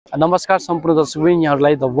नमस्कार सम्पूर्ण दर्शकवृन्द,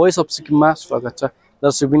 यहाँहरूलाई द भोइस अफ सिक्किममा स्वागत छ।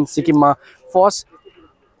 दर्शकवृन्द, सिक्किममा first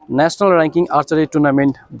national ranking archery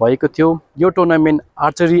tournament भएको थियो। यो tournament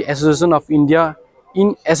archery association of India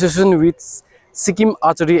in association with Sikkim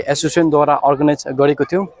archery एसोसिएसनद्वारा organise गरेको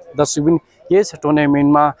थियो। दर्शकवृन्द, यस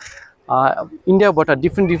टुर्नामेन्टमा इन्डियाबाट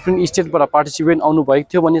डिफ्रेन्ट स्टेटबाट पार्टिसिपेन्ट आउनुभएको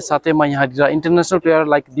थियो भने साथैमा यहाँनिर international player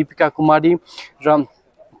like Deepika Kumari र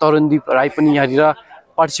तरुण राई पनि यहाँनिर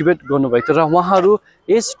पार्टिसिपेट गर्नुभएको थियो र उहाँहरू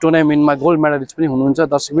यस टुर्नामेन्टमा गोल्ड मेडलिस्ट पनि हुनुहुन्छ।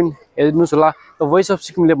 दर्शकवृन्द, हेर्नुहोस् होला द भोइस अफ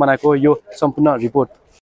सिक्किमले बनाएको यो सम्पूर्ण report.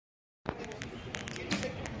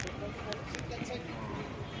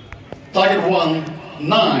 Target 1,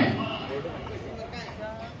 9.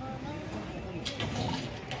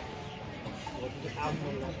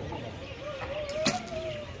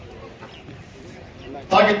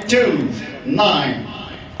 Target 2, 9.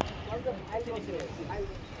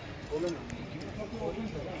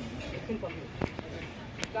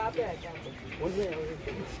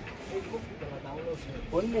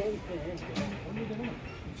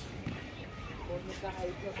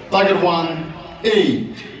 Target 1,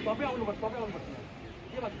 8.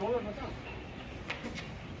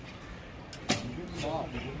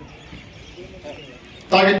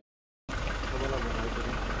 Target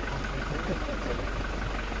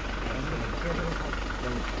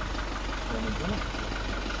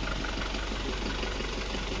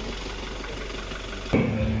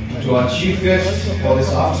to our chief guest for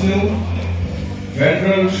this afternoon,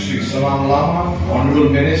 Veneral Shri Sonam Lama, Honorable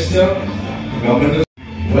Minister, Governor.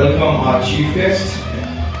 Welcome our chief guest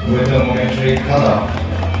with a momentary color.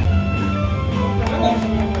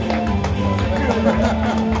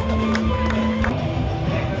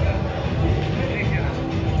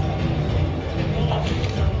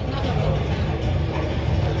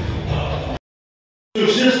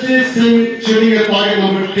 Shri Singh shooting at target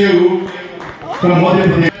number 2 from Madhya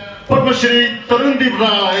Pradesh. Padma Shri Tarun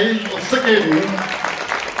of Sikkim.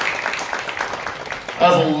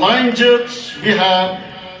 As a line judge, we have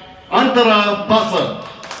Antara Basa.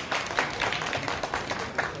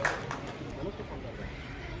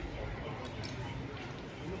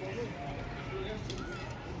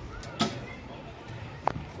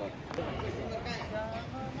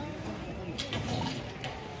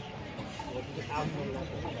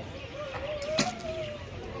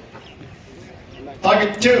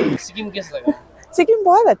 Target 2. Sikkim कैसा लगा? सिक्किम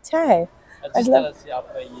बहुत अच्छा है। जिस तरह से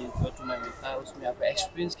आपका ये जो टूर्नामेंट था उसमें आपका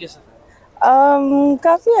एक्सपीरियंस कैसा था?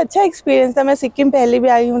 काफ़ी अच्छा एक्सपीरियंस था। मैं सिक्किम पहले भी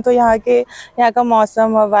आई हूँ तो यहाँ का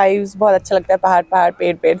मौसम और वाइब्स बहुत अच्छा लगता है। पहाड़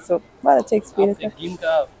पेड़ सो बहुत अच्छा एक्सपीरियंस था। गेम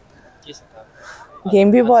का कैसा था?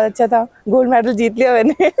 गेम भी बहुत अच्छा था। गोल्ड मेडल जीत लिया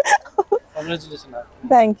मैंने। Congratulation.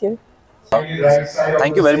 Thank you.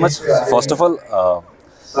 Thank you very much. First of all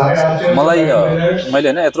मलाई मैले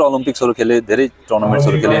हैन यत्रो ओलम्पिक्सहरु खेले, धेरै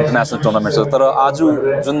टुर्नामेन्ट्सहरु खेले, इन्टरनेशनल टुर्नामेन्ट्सहरु, तर आज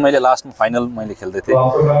जुन मैले लास्टमा फाइनल मैले खेल्दै थिए,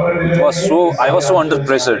 I was so under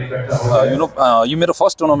pressure. यो मेरो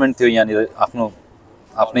फर्स्ट टुर्नामेन्ट थियो यहाँनिर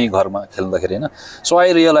आफ्नै घरमा खेल्दाखेरि हैन। सो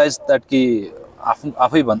आई रियलाइज दैट कि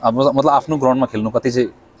आफै मतलब आफ्नो ग्राउन्डमा खेल्नु कति चाहिँ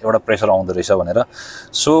एउटा प्रेसर आउँदो रहेछ भनेर।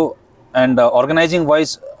 सो एन्ड अर्गनाइजिङ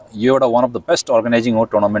वाइज यो एउटा one of the best organising हो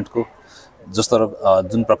टुर्नामेन्टको। जस्तो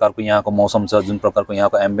जुन प्रकारको यहाँको मौसम छ, जुन प्रकारको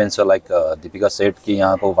यहाँको एम्बियन्स छ, लाइक दीपिका सेट कि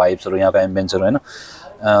यहाँको भाइब्सहरु, यहाँको एम्बियन्सहरु हैन।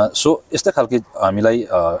 सो यस्तै खालके हामीलाई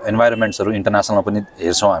एन्भाइरोमेन्ट्सहरु इन्टरनेसनलमा पनि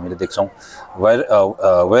हेर्छौं, हामीले देख्छौं।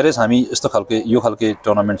 वेयरएज हामी यस्तो खालके यो खालके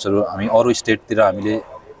टुर्नामेन्ट्सहरु हामी अरु स्टेटतिर हामीले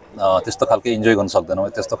त्यस्तो खालके इन्जोय गर्न सक्दैनौं,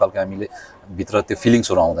 त्यस्तो खालके हामीले भित्र त्यो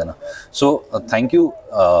फिलिङ्सहरु आउँदैन। So thank you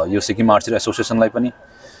yo Sikkim archery एसोसिएसनलाई पनि,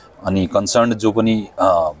 अनि कन्सर्न्ड जो पनि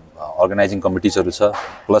अर्गनाइजिङ कमिटिजहरु छ,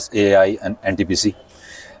 प्लस एआई एन्ड एनटीपीसी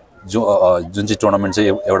जुन चाहिँ टुर्नामेन्ट चाहिँ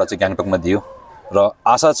एउटा चाहिँ ग्याङटकमा दियो, र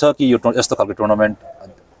आशा छ कि यो यस्तो खालको टुर्नामेन्ट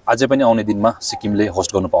अझै पनि आउने दिनमा सिक्किमले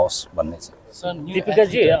होस्ट गर्नु पाओस् भन्ने छ। दीपिका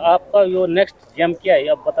जी, आपका यो नेक्स्ट गेम क्या है,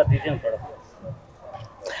 अब बता दीजिए थोड़ा।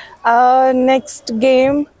 नेक्स्ट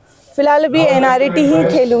गेम फिलहाल अभी एनआरटी ही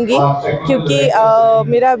खेलूंगी, क्योंकि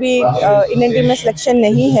मेरा भी इंडियन टीम में सिलेक्शन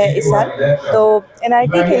नहीं है इस साल, तो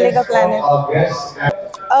एनआरटी खेलने का प्लान है।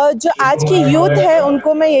 जो आज की यूथ है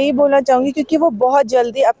उनको मैं यही बोलना चाहूँगी, क्योंकि वो बहुत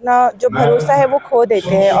जल्दी अपना जो भरोसा है वो खो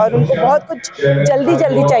देते हैं और उनको बहुत कुछ जल्दी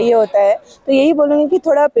चाहिए होता है। तो यही बोलूँगी कि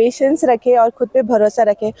थोड़ा पेशेंस रखें और खुद पे भरोसा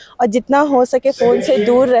रखें, और जितना हो सके फ़ोन से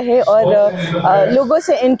दूर रहे और लोगों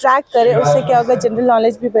से इंटरेक्ट करें। उससे क्या होगा, जनरल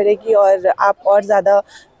नॉलेज भी बढ़ेगी और आप और ज़्यादा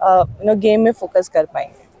गेम में फोकस कर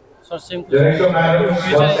पाएंगे।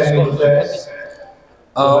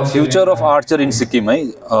 Future of Archer in Sikkim है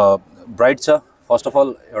ब्राइट छ। फर्स्ट अफ अल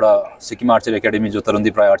एउटा सिक्किम आर्चरी एकाडेमी जो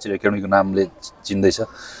तरुणदीप राय आर्चरी एकाडेमीको नामले चिन्दैछ,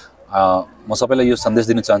 म सबैलाई यो सन्देश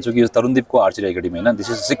दिन चाहन्छु कि यो तरुणदीपको आर्चरी एकाडेमी हैन, this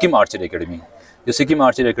is Sikkim archery academy. यो सिक्किम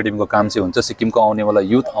आर्चरी एकाडेमीको काम चाहिँ हुन्छ सिक्किमको आउनेवाला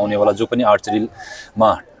युथ आउनेवाला जो पनि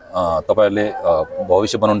आर्चरीमा तपाईहरुले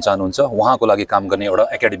भविष्य बनाउन चाहनुहुन्छ उहाँको लागि काम गर्ने एउटा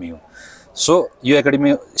एकाडेमी हो। सो यो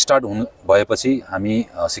एकाडेमी स्टार्ट हुनु भएपछि हामी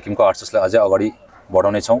सिक्किमको आर्चर्सलाई अझै अगाडि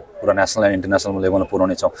बढाउने छौं, पुरा नेशनल एन्ड इन्टरनेशनल लेभलमा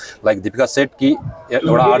पुर्याउने छौं। लाइक दीपिका सेट कि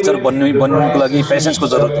एउटा आर्चर बन्नुको लागि पेशेन्सको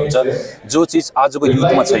जरुरत हुन्छ, जो चीज आजको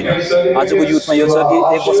युथमा छैन। आजको युथमा यो छ कि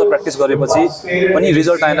 1 वर्ष प्र्याक्टिस गरेपछि पनि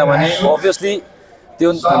रिजल्ट आएन भने अभियसली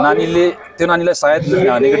त्यो नानीलाई सायद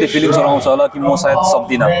नेगेटिभ फिलिङ्स आउँछ होला कि म सायद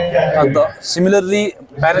सक्दिनँ। अन्त सिमिलरली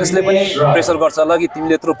प्यारेन्ट्सले पनि प्रेसर गर्छ होला कि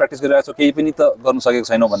तिमीले यत्रो प्र्याक्टिस गरिरहेको छौ केही पनि त गर्न सकेको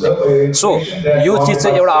छैनौ भन्ने। सो यो चीज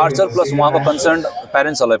चाहिँ एउटा आर्चर प्लस उहाँको कन्सर्न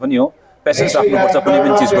प्यारेन्ट्सहरूलाई पनि हो, पेशेन्स राख्नुपर्छ कुनै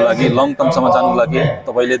पनि चिजको लागि। लङ टर्मसम्म जानुको लागि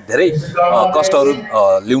तपाईले धेरै कष्टहरू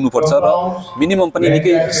लिनुपर्छ र मिनिमम पनि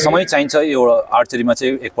निकै समय चाहिन्छ यो आर्चरीमा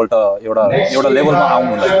चाहिँ एकपल्ट एउटा लेभलमा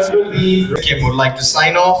आउनु लागि।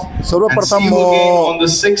 सर्वप्रथम म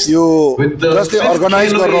यो जसले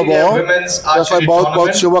अर्गनाइज गर्नुभयो त्यसलाई बहुत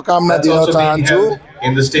बहुत शुभकामना दिन चाहन्छु,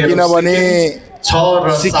 किनभने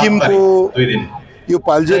सिक्किमको यो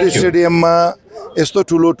पाल्जर स्टेडियममा यस्तो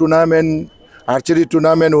ठुलो टुर्नामेन्ट आर्चरी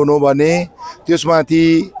टुर्नामेन्ट हुनु भने त्यसमाथि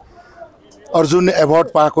अर्जुन एवार्ड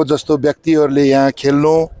पाएको जस्तो व्यक्तिहरूले यहाँ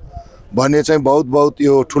खेल्नु भन्ने चाहिँ बहुत बहुत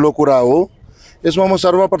यो ठुलो कुरा हो। यसमा म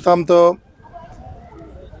सर्वप्रथम त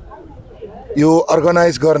यो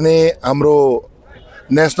अर्गनाइज गर्ने हाम्रो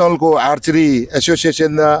नेसनलको आर्चरी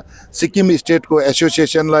एसोसिएसन र सिक्किम स्टेटको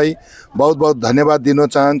एसोसिएसनलाई बहुत बहुत धन्यवाद दिन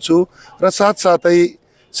चाहन्छु र साथसाथै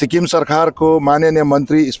सिक्किम सरकारको माननीय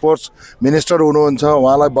मन्त्री स्पोर्ट्स मिनिस्टर हुनुहुन्छ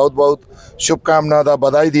उहाँलाई बहुत बहुत शुभकामना र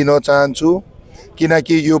बधाई दिन चाहन्छु,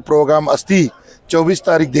 किनकि यो प्रोग्राम अस्ति 24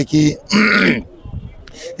 तारिकदेखि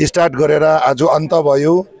स्टार्ट गरेर आज अन्त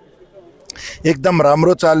भयो। एकदम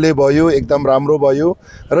राम्रो चालले भयो, एकदम राम्रो भयो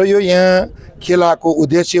र यो यहाँ खेलाको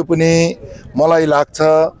उद्देश्य पनि मलाई लाग्छ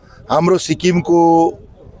हाम्रो सिक्किमको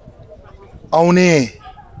आउने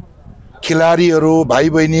खेलाडीहरू भाइ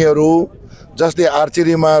बहिनीहरू जसले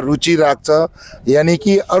आर्चरीमा रुचि राख्छ यानी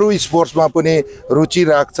कि अरू स्पोर्ट्समा पनि रुचि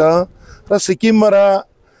राख्छ र सिक्किममा र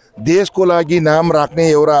देशको लागि नाम राख्ने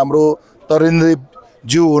एउटा हाम्रो तरुणदीप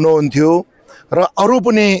ज्यू हुनुहुन्थ्यो र अरू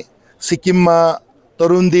पनि सिक्किममा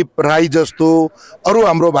तरुणदीप राई जस्तो अरू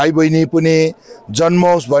हाम्रो भाइ बहिनी पनि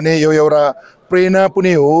जन्मोस् भने यो एउटा प्रेरणा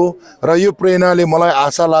पनि हो र यो प्रेरणाले मलाई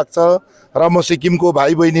आशा लाग्छ र म सिक्किमको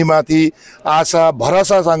भाइ बहिनीमाथि आशा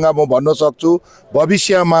भरोसासँग म भन्न सक्छु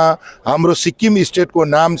भविष्यमा हाम्रो सिक्किम स्टेटको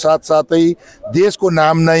नाम साथसाथै देशको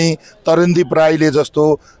नाम नै तरुणदीप राईले जस्तो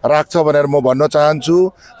राख्छ भनेर म भन्न चाहन्छु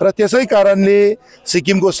र त्यसै कारणले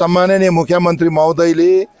सिक्किमको सम्माननीय मुख्यमन्त्री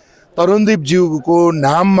महोदयले तरुणदीप ज्यूको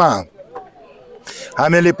नाममा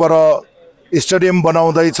हामीले पर स्टेडियम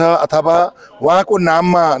बनाउँदैछ अथवा उहाँको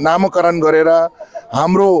नाममा नामकरण गरेर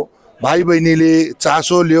हाम्रो भाइ बहिनीले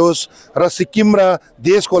चासो ल्याओस् र सिक्किम र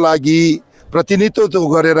देशको लागि प्रतिनिधित्व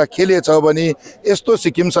गरेर खेलेछ भने यस्तो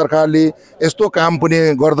सिक्किम सरकारले यस्तो काम पनि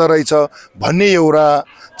गर्दै रहेछ भन्ने एउटा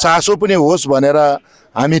चासो पनि होस् भनेर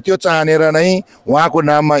हामी त्यो चाहेर नै उहाँको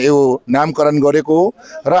नाममा यो नामकरण गरेको हो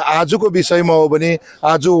र आजको विषयमा हो भने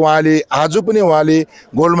आज पनि उहाँले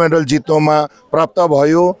गोल्ड मेडल जित्नुमा प्राप्त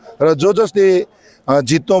भयो र जसले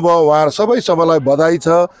जित्नु भयो उहाँ सबैलाई बधाई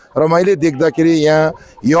छ र मैले देख्दाखेरि यहाँ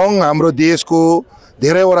यङ हाम्रो देशको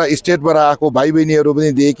धेरैवटा स्टेटबाट आएको भाइ बहिनीहरू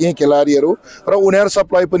पनि देखेँ खेलाडीहरू र उनीहरू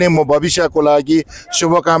सबलाई पनि म भविष्यको लागि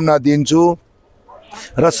शुभकामना दिन्छु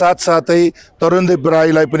र साथसाथै तरुणदीप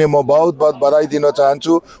राईलाई पनि म बहुत बहुत बधाई दिन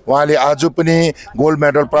चाहन्छु। उहाँले आज पनि गोल्ड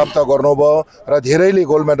मेडल प्राप्त गर्नुभयो र धेरैले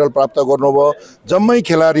गोल्ड मेडल प्राप्त गर्नुभयो। जम्मै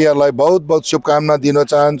खेलाडीहरूलाई बहुत बहुत शुभकामना दिन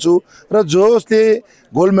चाहन्छु र जसले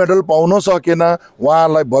गोल्ड मेडल पाउन सकेन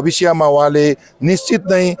उहाँलाई भविष्यमा उहाँले निश्चित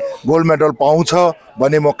नै गोल्ड मेडल पाउँछ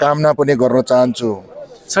भन्ने म कामना पनि गर्न चाहन्छु।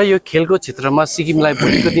 सर यो खेलको क्षेत्रमा सिक्किमलाई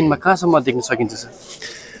भोलिको दिनमा कहाँसम्म देख्न सकिन्छ सर?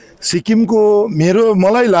 सिक्किमको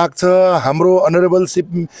मलाई लाग्छ हाम्रो अनरेबल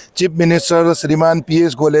चिफ मिनिस्टर श्रीमान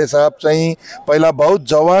PS गोले साहब चाहिँ पहिला बहुत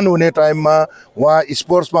जवान हुने टाइममा उहाँ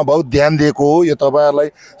स्पोर्ट्समा बहुत ध्यान दिएको हो, यो तपाईहरुलाई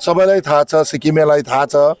सबैलाई थाहा छ, सिक्किमेलाई थाहा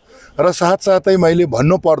छ र साथसाथै मैले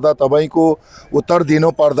भन्नुपर्दा तपाईको उत्तर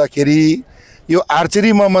दिनु पर्दाखेरि यो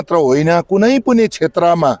आर्चरीमा मात्र होइन कुनै पनि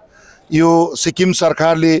क्षेत्रमा यो सिक्किम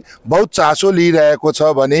सरकारले बहुत चासो लिइरहेको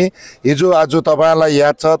छ भने हिजो आज तपाईहरुलाई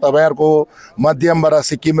याद छ तपाईहरुको माध्यमबाट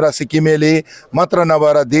सिक्किम र सिक्किमेले मात्र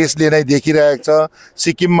नभएर देशले नै देखिरहेको छ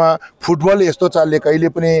सिक्किममा फुटबल यस्तो चालले कहिले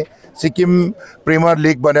पनि सिक्किम प्रिमियर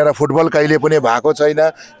लिग भनेर फुटबल कहिले पनि भएको छैन।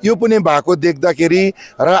 यो पनि भएको देख्दाखेरि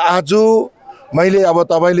र आज मैले अब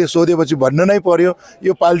तपाईले सोधेपछि भन्नु नै पर्यो,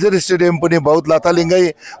 यो पाल्जर स्टेडियम पनि बहुत लथालिङ्गै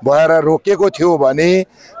भएर रोकेको थियो भने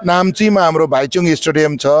नाम्चीमा हाम्रो भाइचुङ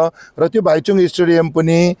स्टेडियम छ र त्यो भाइचुङ स्टेडियम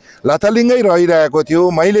पनि लथालिङ्गै रहिरहेको थियो।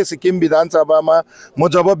 मैले सिक्किम विधानसभामा म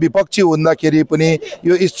जब विपक्षी हुँदाखेरि पनि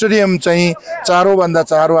यो स्टेडियम चाहिँ चाँडोभन्दा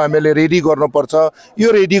चाँडो हामीले रेडी गर्नुपर्छ,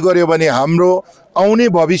 यो रेडी गर्यो भने हाम्रो आउने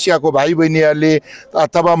भविष्यको भाइ बहिनीहरूले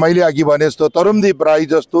अथवा मैले अघि भने जस्तो तरुणदीप राई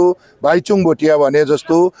जस्तो, भाइचुङ भोटिया भने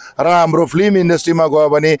जस्तो र हाम्रो फिल्म इन्डस्ट्रीमा गयो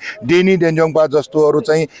भने डेनी डेन्जोङपा जस्तोहरू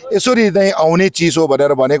चाहिँ यसरी नै आउने चिज हो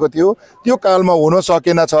भनेर भनेको थियो। त्यो कालमा हुन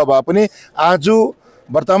सकेन छ भए पनि आज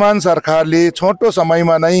वर्तमान सरकारले छोटो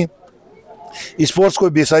समयमा नै स्पोर्ट्सको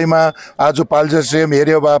विषयमा आज पाल्जर स्टेडियम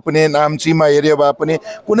हेऱ्यो भए पनि, नाम्चीमा हेऱ्यो भए पनि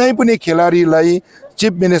कुनै पनि खेलाडीलाई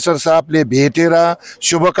चिफ मिनिस्टर साहबले भेटेर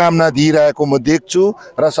शुभकामना दिइरहेको म देख्छु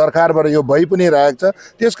र सरकारबाट यो भइ पनि रहेको छ।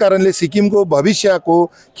 त्यस कारणले सिक्किमको भविष्यको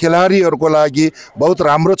खेलाडीहरूको लागि बहुत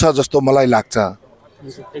राम्रो छ जस्तो मलाई लाग्छ।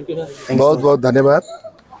 बहुत बहुत धन्यवाद।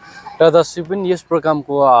 र दर्शक पनि यस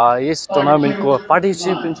प्रोग्रामको यस टुर्नामेन्टको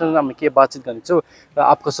पार्टिसिपेन्टसँग हामी के बातचीत गर्नेछौँ। र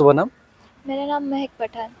आपका शुभ नाम? मेरा नाम महक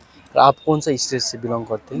पठान। और आप कौन सा स्टेट से बिलोंग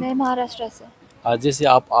करते हैं? मैं महाराष्ट्र से। जैसे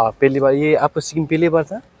आप पहली बार, ये आपको सिक्किम पहली बार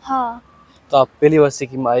था? हाँ। तो आप पहली बार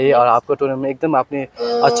सिक्किम आए और आपका टूर्नामेंट एकदम आपने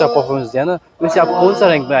अच्छा परफॉर्मेंस दिया ना, वैसे आप कौन सा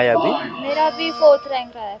रैंक में आए अभी? मेरा अभी 4th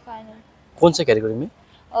रैंक रहा है फाइनल। कौन सा कैटेगरी में?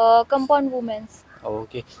 Compound women's.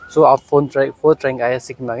 ओके, सो आप 4th रैंक आया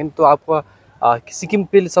सिक्किम में, तो आपका सिक्किम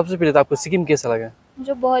पहले, सबसे पहले तो आपको सिक्किम कैसा लगा?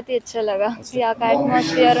 जो बहुत ही अच्छा लगा, यहाँ का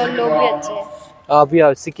एटमॉस्फेयर और लोग भी अच्छे हैं। अभी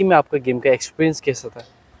सिक्किम में आपका गेम का एक्सपीरियंस कैसा था?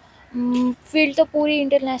 फील्ड तो पूरी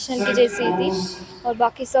इंटरनेशनल की जैसी ही थी और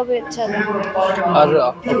बाकी सब अच्छा था।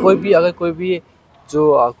 और कोई भी अगर कोई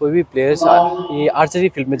भी प्लेयर्स ये आर्चरी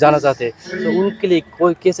फील्ड में जाना चाहते हैं तो उनके लिए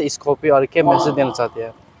कोई कैसा स्कोप है और क्या मैसेज देना चाहते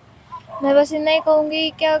हैं? मैं बस इतना ही कहूँगी,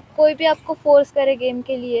 क्या कोई भी आपको फोर्स करे गेम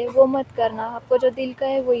के लिए वो मत करना, आपको जो दिल का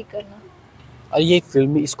है वही करना। और ये फील्ड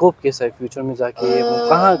में स्कोप कैसा है फ्यूचर में जाके,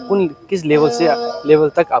 कहाँ किस लेवल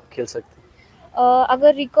तक आप खेल सकते हैं?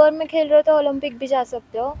 अगर रिकॉर्ड में खेल रहे हो तो ओलंपिक भी जा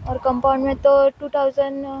सकते हो और कंपाउंड में तो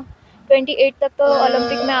 2028 तक तो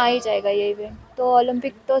ओलंपिक में आ ही जाएगा ये इवेंट। तो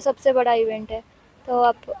ओलंपिक तो सबसे बड़ा इवेंट है, तो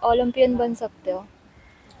आप ओलंपियन बन सकते हो।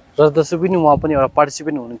 र दर्शक पनि उहाँ पनि एउटा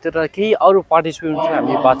पार्टिसिपेन्ट हुनुहुन्थ्यो र केही अरू पार्टिसिपेन्टसँग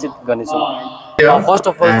हामी बातचीत गर्नेछौँ। First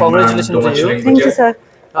of all congratulation two you. Thank you sir.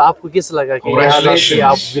 आपको कैसा लगा कि यहाँ कि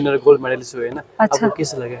आप विनर गोल्ड मेडलिस्ट हुए ना? अच्छा, आपको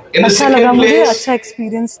कैसा लगा? अच्छा लगा मुझे, अच्छा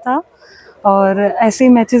एक्सपीरियंस था और ऐसे ही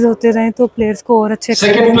मैचेस होते रहे तो प्लेयर्स को और अच्छे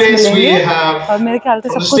एक्सपीरियंस मिलेंगे। और मेरे ख्याल से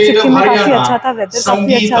सब कुछ सिक्किम में काफ़ी अच्छा था, वेदर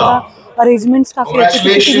काफ़ी अच्छा था, अरेंजमेंट्स काफ़ी अच्छे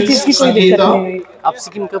थे, किसी भी चीज़ की कोई दिक्कत नहीं हुई। आप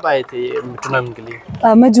सिक्किम कब आए थे टूर्नामेंट के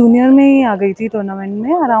लिए? मैं जूनियर में ही आ गई थी टूर्नामेंट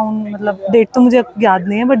में, अराउंड मतलब डेट तो मुझे याद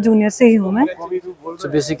नहीं है बट जूनियर से ही हूँ मैं। तो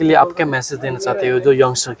बेसिकली आप क्या मैसेज देना चाहते हो जो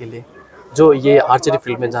यंगस्टर के लिए जो ये आर्चरी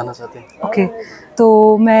फील्ड में जाना चाहते हैं? ओके,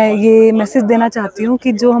 तो मैं ये मैसेज देना चाहती हूँ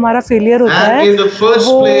कि जो हमारा फेलियर होता है वो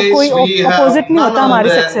कोई अपोजिट नहीं होता हमारी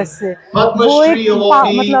सक्सेस से, वो एक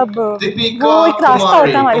मतलब वो एक रास्ता होता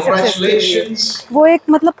है हमारी सक्सेस के लिए, वो एक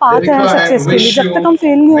मतलब पाथ है सक्सेस के लिए। जब तक हम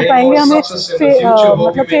फेल नहीं हो पाएंगे, हमें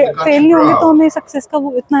मतलब फेल नहीं होंगे तो हमें सक्सेस का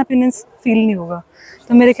वो इतना हैप्पीनेस फील नहीं होगा।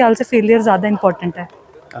 तो मेरे ख्याल से फेलियर ज़्यादा इंपॉर्टेंट है।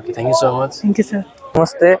 Okay, thank you so much. Thank you sir.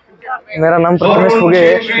 नमस्ते, मेरा नाम प्रथमेश फुगे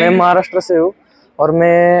है, मैं महाराष्ट्र से हूँ और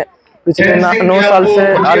मैं पिछले 9 साल से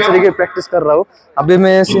आर्चरी की प्रैक्टिस कर रहा हूँ। अभी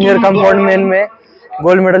मैं सीनियर कंपाउंड मैन में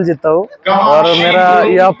गोल्ड मेडल जीता हूँ और मेरा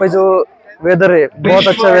यहाँ पे जो वेदर है बहुत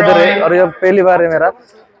अच्छा वेदर है और यह पहली बार है मेरा,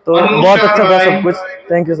 तो बहुत अच्छा था सब कुछ।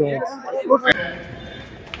 Thank you so much.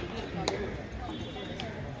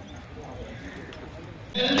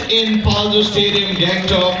 In Palzor Stadium,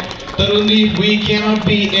 Gangtok, Tarun, we cannot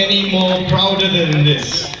be any more prouder than this.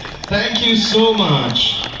 Thank you so much.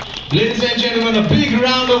 Ladies and gentlemen, a big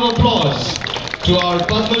round of applause to our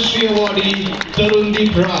Padma Shri awardee, Tarun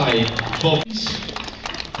Rai, for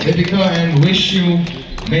Deepika, and wish you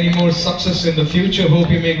many more success in the future. Hope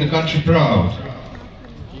you make the country proud.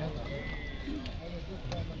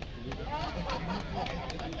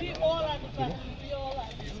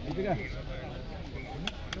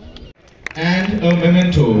 And a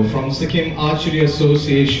memento from Sikkim Archery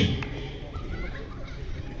Association.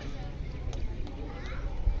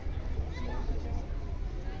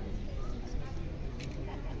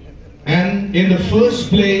 And in the first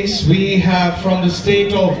place we have from the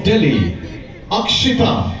state of Delhi, Akshita.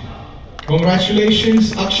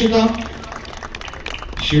 Congratulations, Akshita.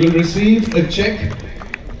 She will receive a check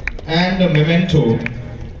and a memento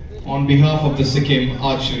on behalf of the Sikkim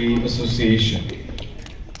Archery Association.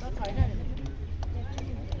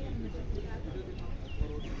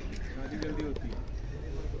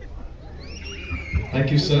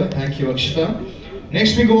 Thank you, sir. Thank you, Akshita.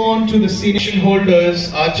 Next we go on to the senior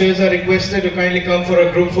holders. Archers are requested to kindly come for a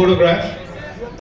group photograph.